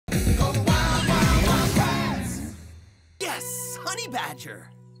Yes, honey badger.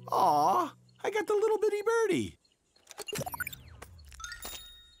 Aw, I got the little bitty birdie.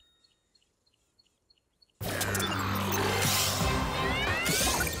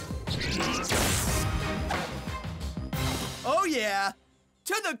 Oh yeah,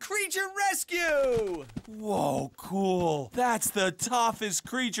 to the creature rescue! Whoa, cool. That's the toughest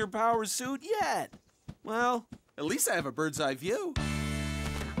creature power suit yet. Well, at least I have a bird's eye view.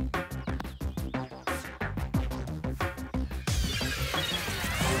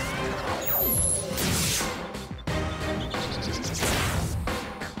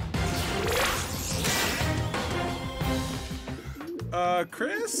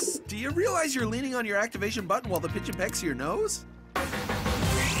 Chris, do you realize you're leaning on your activation button while the pigeon pecks your nose?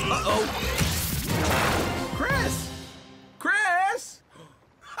 Uh-oh. Chris! Chris!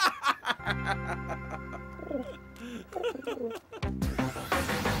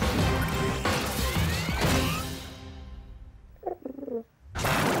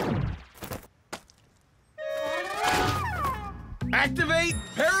 Activate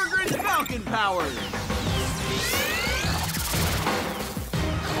Peregrine Falcon powers!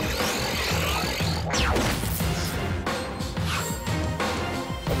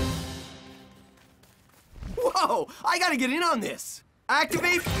 Whoa! I gotta get in on this!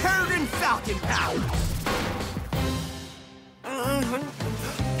 Activate Peregrine Falcon powers!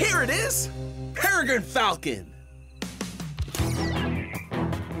 Here it is! Peregrine Falcon!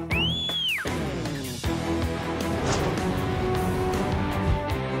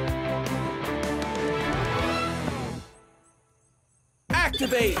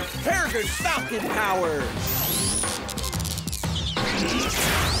 Activate Peregrine Falcon powers!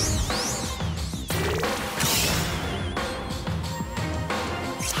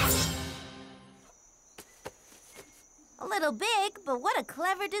 A little big, but what a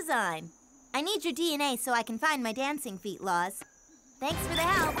clever design. I need your DNA so I can find my dancing feet, Laws. Thanks for the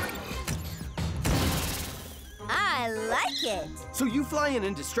help. I like it. So you fly in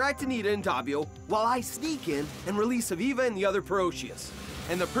and distract Anita and Davio while I sneak in and release Aviva and the other Perocious.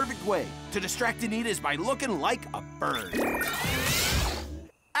 And the perfect way to distract Anita is by looking like a bird.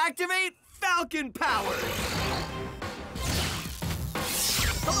 Activate Falcon powers!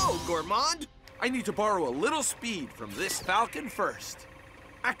 Hello, Gourmand. I need to borrow a little speed from this Falcon first.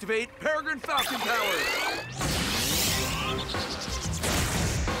 Activate Peregrine Falcon powers!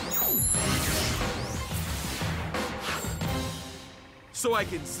 So I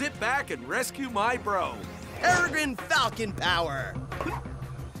can sit back and rescue my bro. Peregrine Falcon power!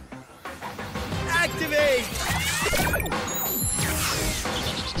 Activate!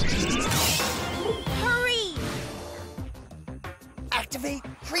 Hurry! Activate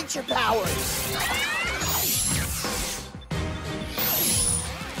creature powers!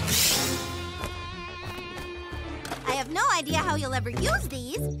 I have no idea how you'll ever use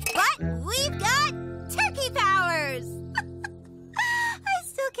these, but we've got turkey powers! I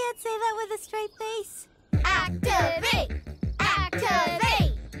still can't say that with a straight face. Activate!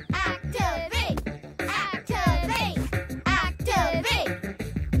 Activate! Activate! Activate! Activate!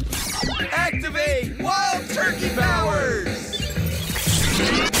 Activate Wild Turkey powers!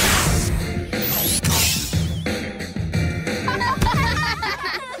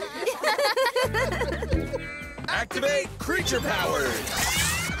 Activate creature powers!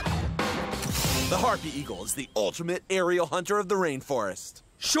 The Harpy Eagle is the ultimate aerial hunter of the rainforest.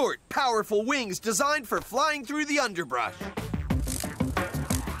 Short, powerful wings designed for flying through the underbrush.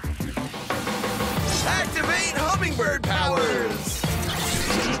 Activate hummingbird powers!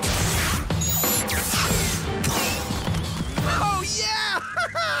 Oh yeah!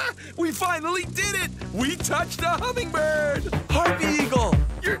 We finally did it! We touched a hummingbird! Harpy Eagle,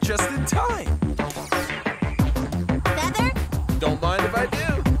 you're just in time. Feather? Don't mind if I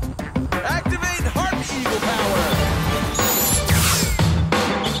do. Activate Harpy Eagle power!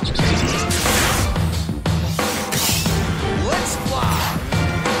 Let's fly!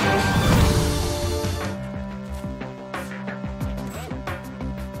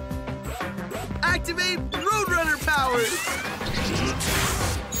 Activate Roadrunner powers!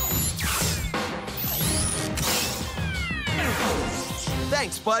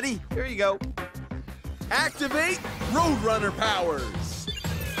 Thanks, buddy. Here you go. Activate Roadrunner powers!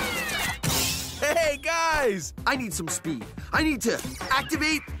 Hey, guys! I need some speed. I need to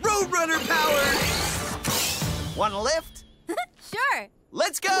activate Roadrunner powers! Want a lift? Sure.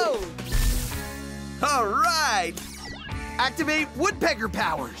 Let's go! All right! Activate Woodpecker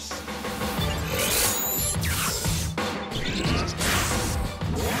powers!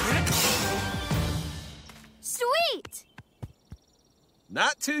 Sweet!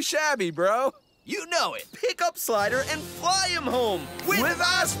 Not too shabby, bro. You know it. Pick up Slider and fly him home with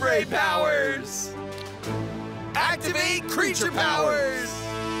Osprey powers. Activate creature powers.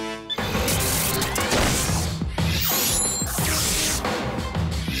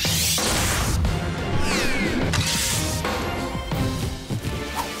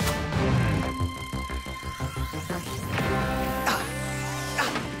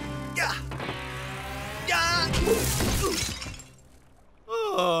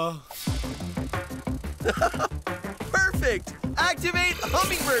 Perfect! Activate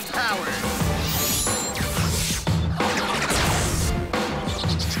hummingbird powers!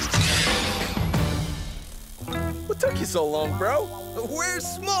 What took you so long, bro? We're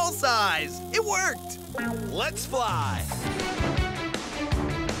small size! It worked! Let's fly!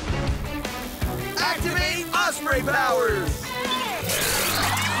 Activate Osprey powers!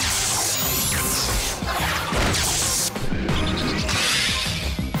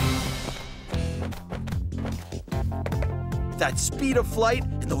 That speed of flight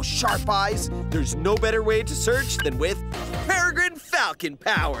and those sharp eyes, there's no better way to search than with Peregrine Falcon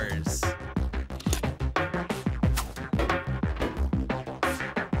powers.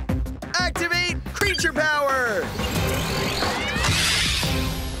 Activate creature power!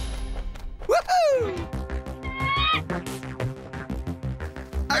 Woohoo!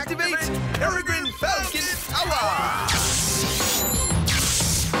 Activate Peregrine Falcon power!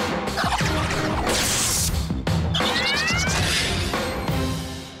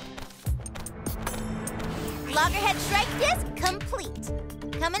 Loggerhead strike disc complete.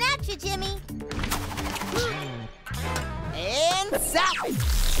 Coming at you, Jimmy. And zap!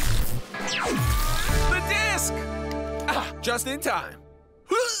 The disc! Just in time.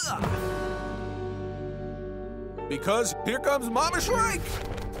 Because here comes Mama Shrike.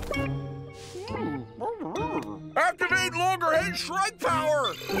 Activate Loggerhead Shrike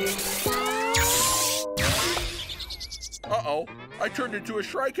power! Uh-oh, I turned into a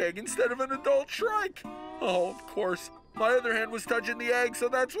Shrike egg instead of an adult Shrike. Oh, of course. My other hand was touching the egg, so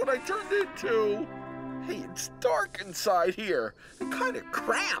that's what I turned into. Hey, it's dark inside here. And kind of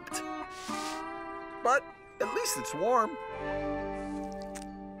cramped. But at least it's warm.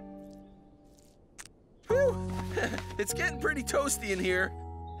 Whew. It's getting pretty toasty in here.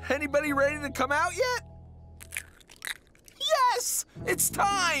 Anybody ready to come out yet? Yes! It's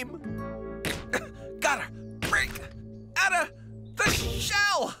time! Gotta break out of the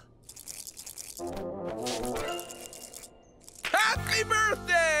shell! Happy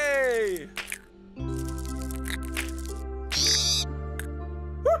birthday!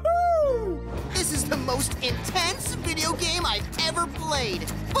 Woohoo! This is the most intense video game I've ever played,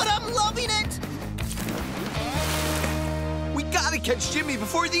 but I'm loving it! We gotta catch Jimmy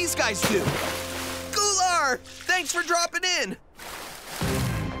before these guys do. Gular, thanks for dropping in.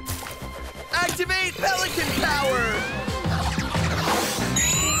 Activate Pelican power!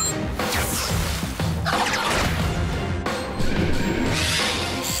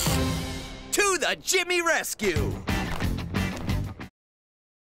 To the Jimmy rescue!